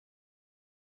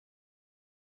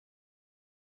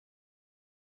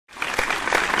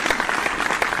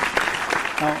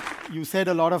Now, you said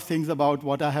a lot of things about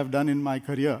what I have done in my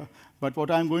career, but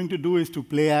what I'm going to do is to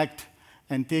play act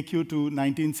and take you to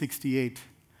 1968,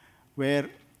 where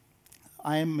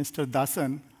I am Mr.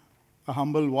 Dasan, a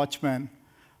humble watchman,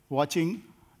 watching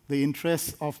the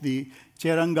interests of the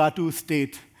Cherangatu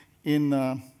state in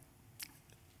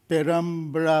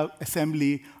Perambara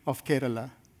Assembly of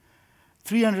Kerala.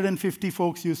 350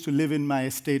 folks used to live in my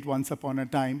estate once upon a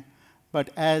time, but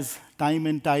as time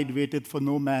and tide waited for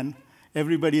no man,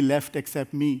 everybody left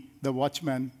except me, the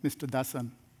watchman, Mr. Dasan.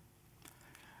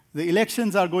 The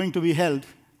elections are going to be held,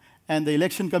 and the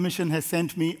Election Commission has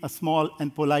sent me a small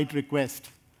and polite request.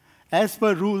 As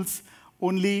per rules,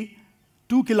 only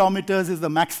 2 kilometers is the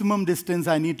maximum distance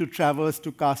I need to traverse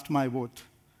to cast my vote.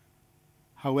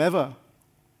 However,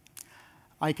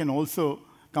 I can also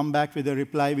come back with a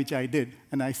reply, which I did.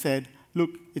 And I said,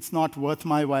 look, it's not worth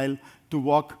my while to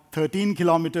walk 13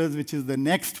 kilometers, which is the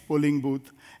next polling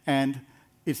booth, and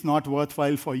it's not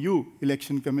worthwhile for you,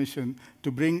 Election Commission, to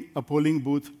bring a polling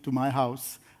booth to my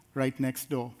house right next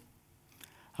door.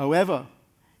 However,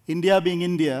 India being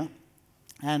India,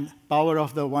 and power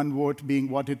of the one vote being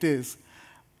what it is,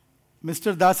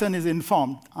 Mr. Dasan is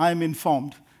informed, I am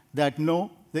informed, that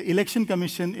no, the Election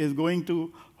Commission is going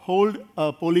to hold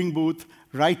a polling booth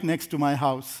right next to my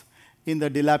house in the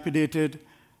dilapidated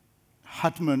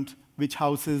hutment which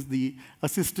houses the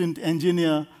assistant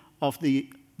engineer of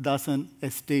the Dasan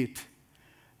estate.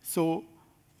 So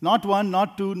not 1,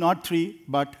 not 2, not 3,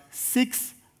 but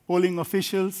 6 polling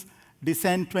officials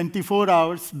descend 24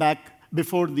 hours back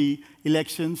before the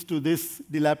elections to this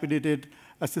dilapidated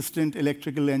assistant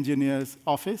electrical engineer's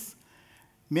office.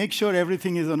 Make sure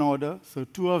everything is in order. So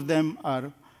 2 of them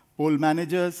are poll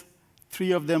managers,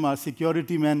 3 of them are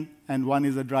security men, and 1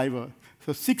 is a driver.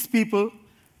 So 6 people,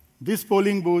 this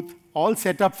polling booth, all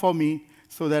set up for me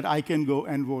so that I can go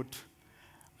and vote.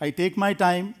 I take my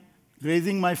time,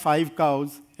 grazing my 5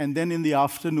 cows, and then in the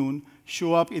afternoon,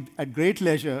 show up at great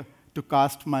leisure to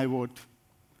cast my vote.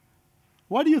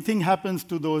 What do you think happens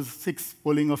to those 6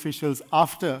 polling officials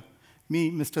after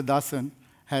me, Mr. Dasan,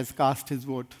 has cast his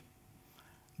vote?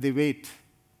 They wait.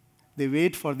 They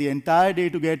wait for the entire day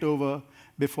to get over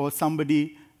before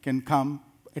somebody can come,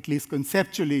 at least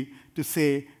conceptually, to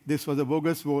say this was a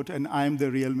bogus vote and I am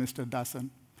the real Mr. Dasan.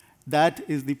 That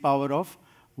is the power of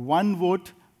one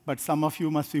vote, but some of you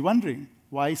must be wondering,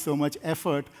 why so much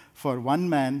effort for one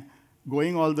man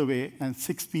going all the way and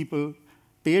 6 people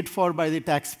paid for by the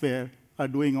taxpayer are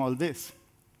doing all this?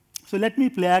 So let me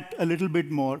play act a little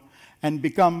bit more and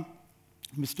become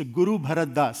Mr. Guru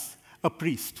Bharat Das, a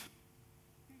priest.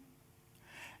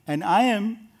 And I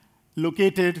am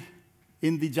located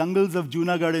in the jungles of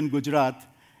Junagadh in Gujarat,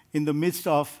 in the midst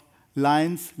of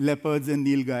lions, leopards, and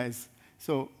nilgais.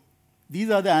 So these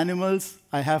are the animals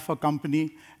I have for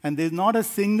company, and there's not a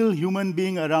single human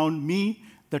being around me,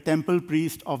 the temple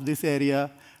priest of this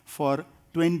area, for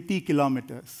 20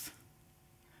 kilometers.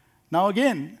 Now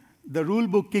again, the rule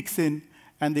book kicks in,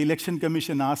 and the Election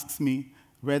Commission asks me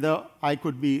whether I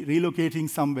could be relocating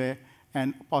somewhere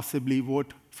and possibly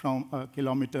vote from a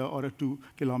kilometer or a 2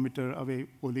 kilometer away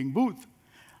polling booth.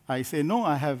 I say, no,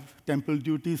 I have temple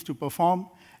duties to perform,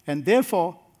 and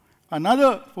therefore,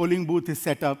 another polling booth is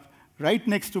set up right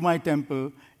next to my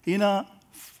temple in a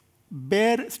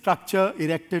bare structure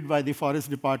erected by the forest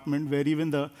department, where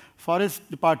even the forest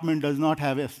department does not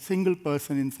have a single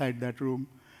person inside that room.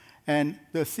 And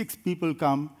the 6 people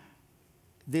come,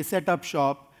 they set up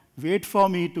shop, wait for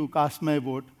me to cast my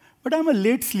vote, but I'm a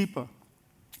late sleeper.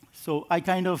 So I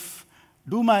kind of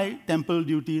do my temple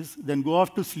duties, then go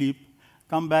off to sleep,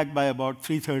 come back by about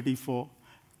 3:34,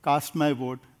 cast my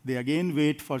vote. They again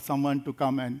wait for someone to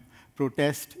come and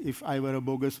protest if I were a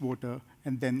bogus voter,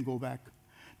 and then go back.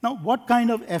 Now, what kind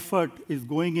of effort is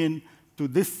going in to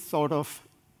this sort of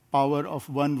power of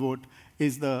one vote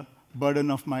is the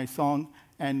burden of my song.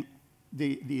 And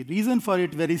the reason for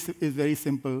it is very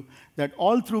simple, that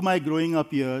all through my growing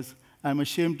up years, I'm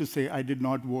ashamed to say I did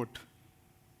not vote.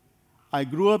 I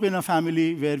grew up in a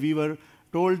family where we were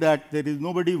told that there is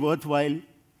nobody worthwhile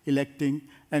electing,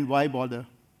 and why bother?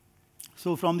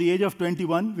 So from the age of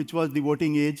 21, which was the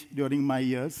voting age during my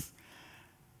years,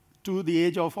 to the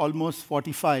age of almost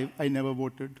 45, I never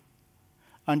voted.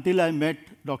 Until I met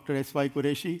Dr. S.Y.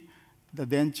 Qureshi, the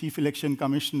then Chief Election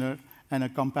Commissioner, and a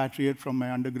compatriot from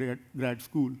my undergrad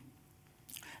school.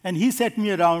 And he set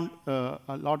me around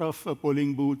a lot of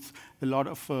polling booths, a lot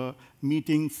of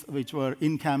meetings which were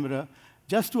in camera,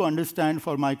 just to understand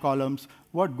for my columns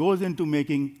what goes into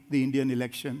making the Indian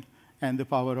election and the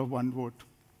power of one vote.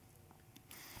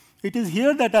 It is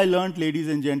here that I learned, ladies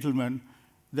and gentlemen,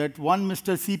 that one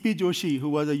Mr. C.P. Joshi, who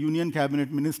was a Union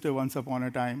Cabinet Minister once upon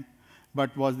a time,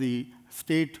 but was the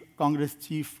state Congress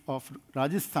chief of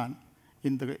Rajasthan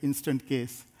in the instant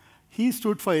case, he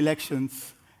stood for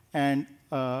elections, and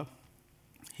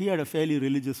he had a fairly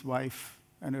religious wife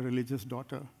and a religious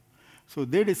daughter. So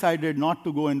they decided not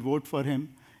to go and vote for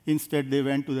him. Instead, they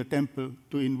went to the temple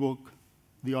to invoke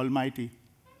the Almighty.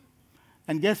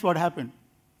 And guess what happened?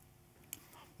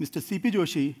 Mr. C.P.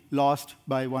 Joshi lost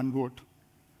by 1 vote.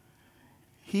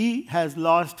 He has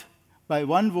lost by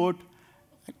 1 vote,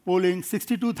 polling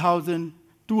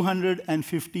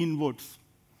 62,215 votes.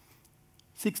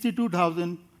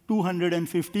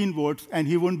 62,215 votes, and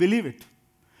he won't believe it.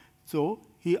 So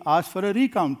he asked for a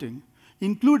recounting,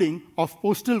 including of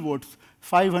postal votes,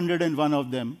 501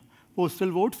 of them.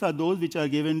 Postal votes are those which are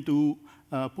given to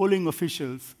polling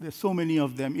officials. There's so many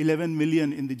of them, 11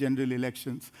 million in the general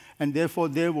elections, and therefore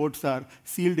their votes are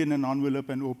sealed in an envelope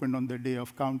and opened on the day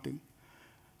of counting.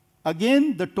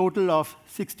 Again, the total of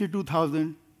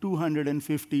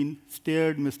 62,215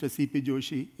 stared Mr. C.P.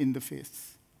 Joshi in the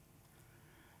face,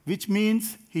 which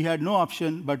means he had no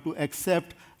option but to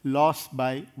accept loss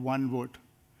by 1 vote.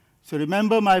 So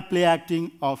remember my play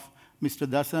acting of Mr.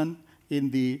 Dasan in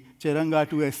the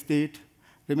Cherangatu estate.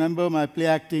 Remember my play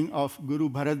acting of Guru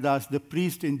Bharat Das, the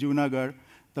priest in Junagadh.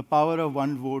 The power of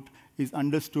 1 vote is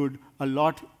understood a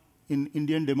lot in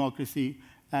Indian democracy,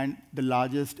 and the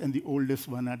largest and the oldest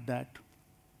one at that.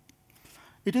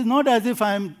 It is not as if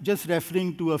I'm just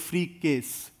referring to a freak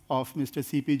case of Mr.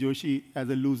 C.P. Joshi as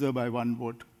a loser by 1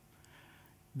 vote.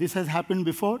 This has happened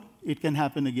before, it can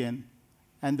happen again,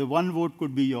 and the 1 vote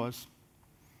could be yours.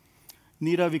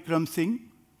 Neera Vikram Singh,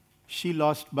 she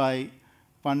lost by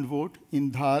 1 vote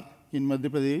in Dhar in Madhya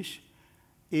Pradesh.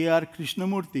 A.R.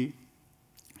 Krishnamurthy,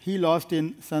 he lost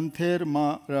in Santher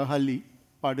Maharahalli,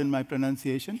 pardon my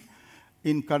pronunciation,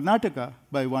 in Karnataka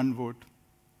by 1 vote.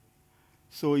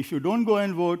 So if you don't go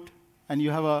and vote, and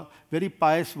you have a very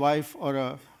pious wife or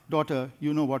a daughter,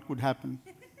 you know what could happen.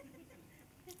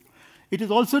 It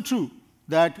is also true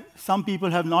that some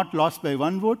people have not lost by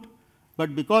 1 vote,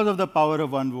 but because of the power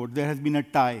of 1 vote, there has been a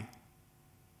tie.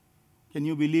 Can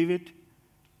you believe it?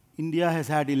 India has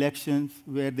had elections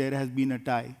where there has been a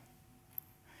tie.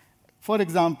 For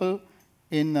example,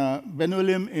 in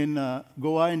Benolim in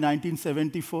Goa in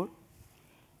 1974,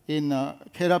 in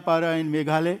Kherapara in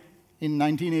Meghalaya in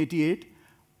 1988,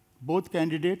 both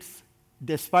candidates,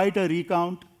 despite a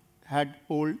recount, had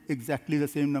polled exactly the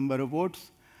same number of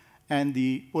votes, and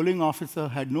the polling officer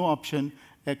had no option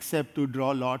except to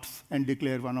draw lots and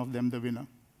declare one of them the winner.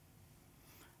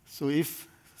 So if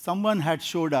someone had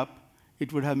showed up,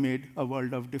 it would have made a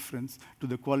world of difference to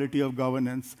the quality of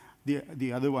governance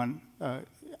the other one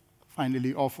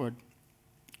finally offered.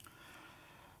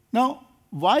 Now,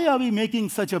 why are we making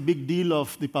such a big deal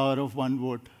of the power of 1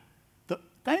 vote? The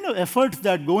kind of efforts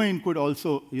that go in could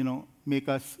also, make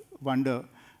us wonder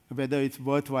whether it's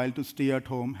worthwhile to stay at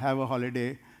home, have a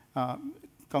holiday,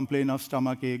 complain of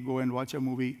stomachache, go and watch a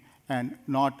movie, and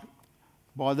not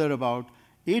bother about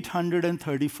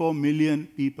 834 million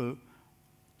people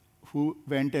who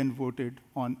went and voted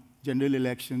on general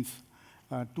elections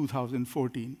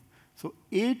 2014. So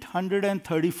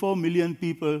 834 million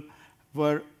people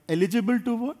were eligible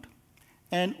to vote,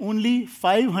 and only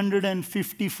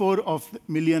 554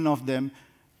 million of them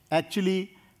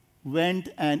actually went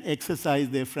and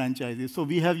exercised their franchises. So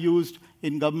we have used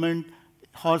in government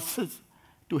horses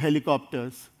to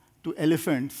helicopters, to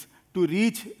elephants, to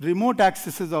reach remote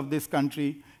accesses of this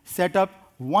country, set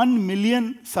up 1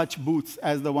 million such booths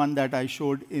as the one that I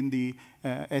showed in the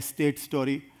estate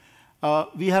story.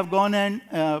 We have gone and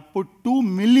put 2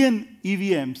 million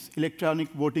EVMs, electronic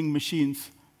voting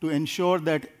machines, to ensure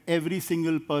that every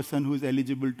single person who is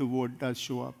eligible to vote does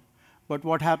show up. But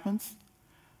what happens?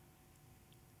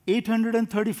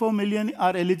 834 million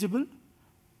are eligible.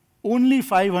 Only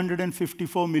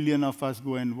 554 million of us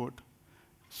go and vote.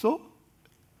 So,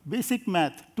 basic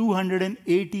math,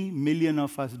 280 million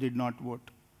of us did not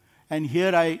vote. And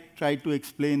here I try to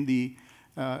explain the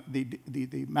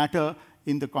matter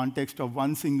in the context of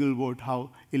 1 single vote, how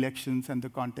elections and the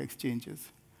context changes.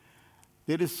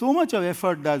 There is so much of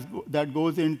effort that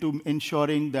goes into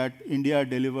ensuring that India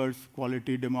delivers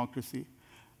quality democracy.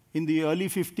 In the early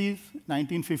 50s,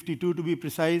 1952 to be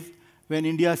precise, when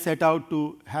India set out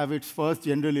to have its first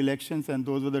general elections, and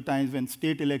those were the times when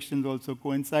state elections also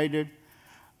coincided,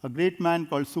 a great man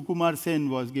called Sukumar Sen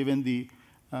was given the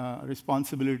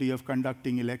responsibility of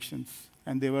conducting elections.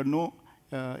 And there were no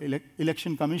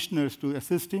election commissioners to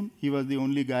assist him. He was the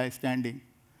only guy standing.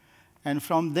 And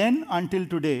from then until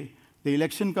today, the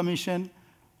Election Commission,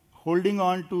 holding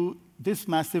on to this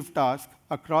massive task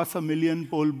across 1 million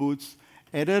poll booths,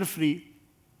 error-free,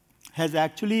 has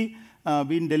actually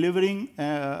been delivering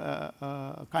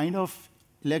a kind of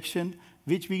election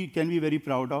which we can be very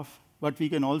proud of, but we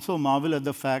can also marvel at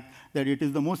the fact that it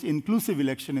is the most inclusive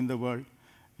election in the world.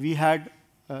 We had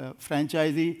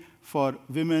franchisee for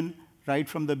women right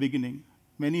from the beginning.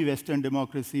 Many Western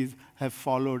democracies have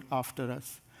followed after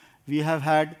us. We have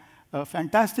had a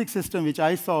fantastic system, which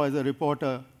I saw as a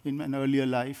reporter in an earlier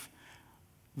life.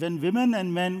 When women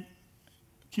and men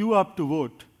queue up to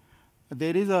vote,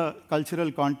 there is a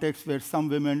cultural context where some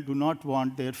women do not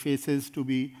want their faces to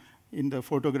be in the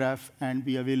photograph and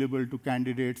be available to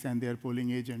candidates and their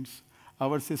polling agents.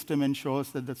 Our system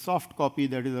ensures that the soft copy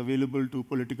that is available to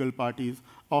political parties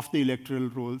of the electoral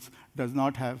rolls does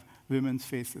not have women's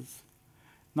faces.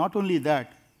 Not only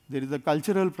that, there is a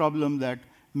cultural problem that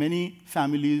many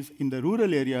families in the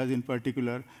rural areas in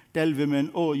particular tell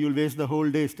women, oh, you'll waste the whole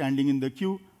day standing in the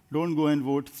queue, don't go and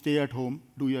vote, stay at home,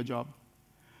 do your job.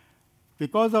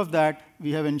 Because of that,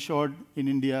 we have ensured in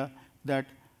India that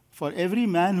for every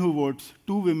man who votes,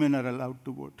 2 women are allowed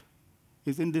to vote.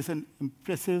 Isn't this an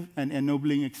impressive and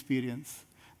ennobling experience?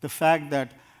 The fact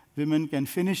that women can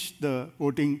finish the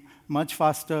voting much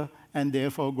faster and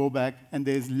therefore go back, and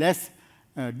there is less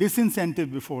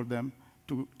disincentive before them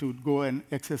to go and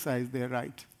exercise their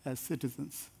right as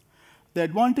citizens. The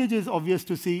advantage is obvious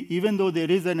to see, even though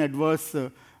there is an adverse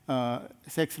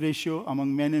sex ratio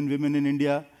among men and women in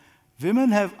India,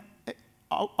 women have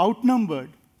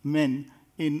outnumbered men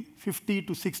in 50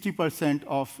 to 60%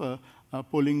 of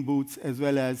polling booths, as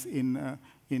well as in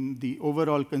the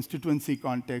overall constituency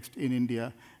context in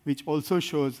India, which also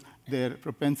shows their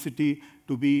propensity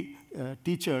to be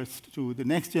teachers to the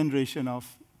next generation of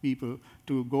people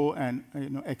to go and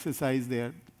exercise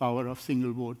their power of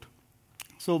single vote.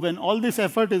 So when all this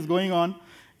effort is going on,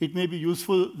 it may be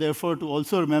useful, therefore, to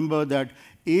also remember that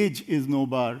age is no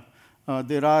bar.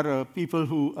 There are people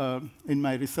who, in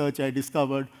my research, I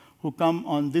discovered, who come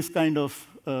on this kind of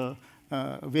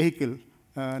vehicle,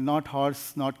 not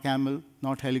horse, not camel,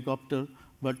 not helicopter,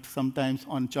 but sometimes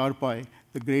on charpai,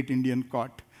 the great Indian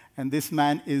cot. And this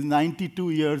man is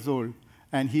 92 years old,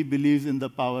 and he believes in the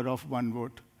power of one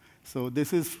vote. So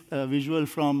this is a visual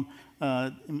from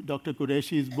Dr.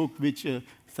 Qureshi's book, which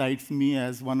cites me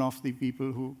as one of the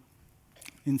people who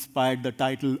inspired the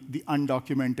title, The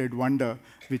Undocumented Wonder,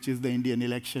 which is the Indian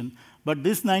election. But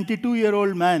this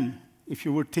 92-year-old man, if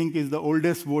you would think is the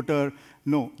oldest voter,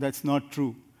 no, that's not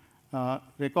true.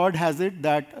 Record has it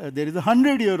that there is a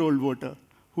 100-year-old voter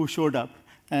who showed up,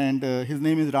 and his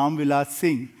name is Ram Vilas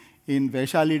Singh in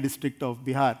Vaishali district of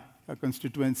Bihar, a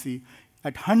constituency.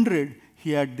 At 100,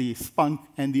 he had the spunk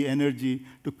and the energy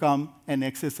to come and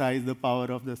exercise the power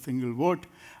of the single vote.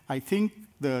 I think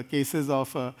the cases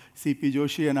of C.P.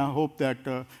 Joshi, and I hope that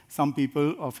some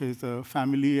people of his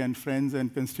family and friends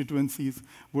and constituencies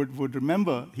would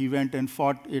remember. He went and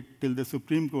fought it till the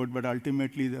Supreme Court, but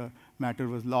ultimately the matter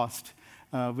was lost.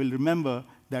 Will remember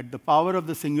that the power of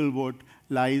the single vote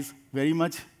lies very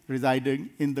much residing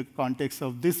in the context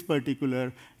of this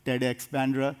particular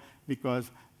TEDxBandra, because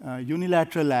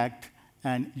unilateral act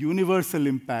and universal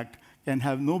impact can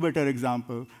have no better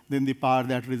example than the power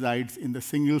that resides in the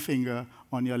single finger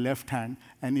on your left hand.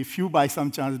 And if you, by some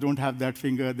chance, don't have that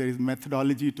finger, there is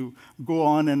methodology to go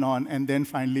on, and then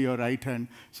finally your right hand.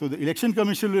 So the Election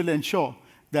Commission will ensure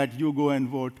that you go and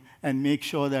vote and make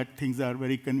sure that things are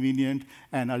very convenient,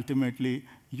 and ultimately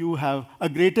you have a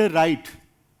greater right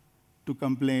to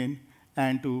complain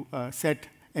and to set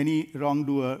any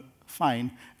wrongdoer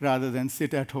fine rather than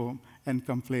sit at home and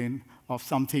complain of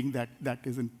something that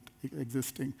isn't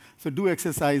existing. So do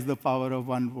exercise the power of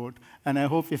one vote. And I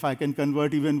hope if I can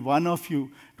convert even one of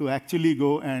you to actually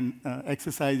go and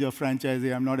exercise your franchise.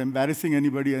 I'm not embarrassing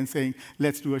anybody and saying,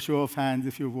 let's do a show of hands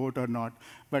if you vote or not.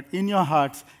 But in your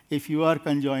hearts, if you are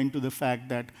conjoined to the fact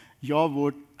that your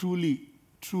vote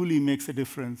truly makes a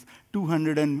difference.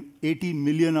 280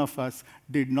 million of us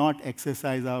did not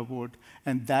exercise our vote,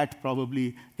 and that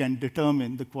probably can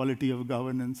determine the quality of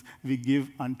governance we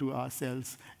give unto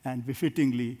ourselves, and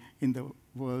befittingly in the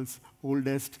world's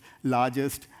oldest,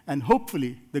 largest, and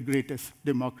hopefully the greatest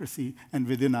democracy, and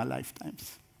within our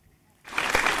lifetimes.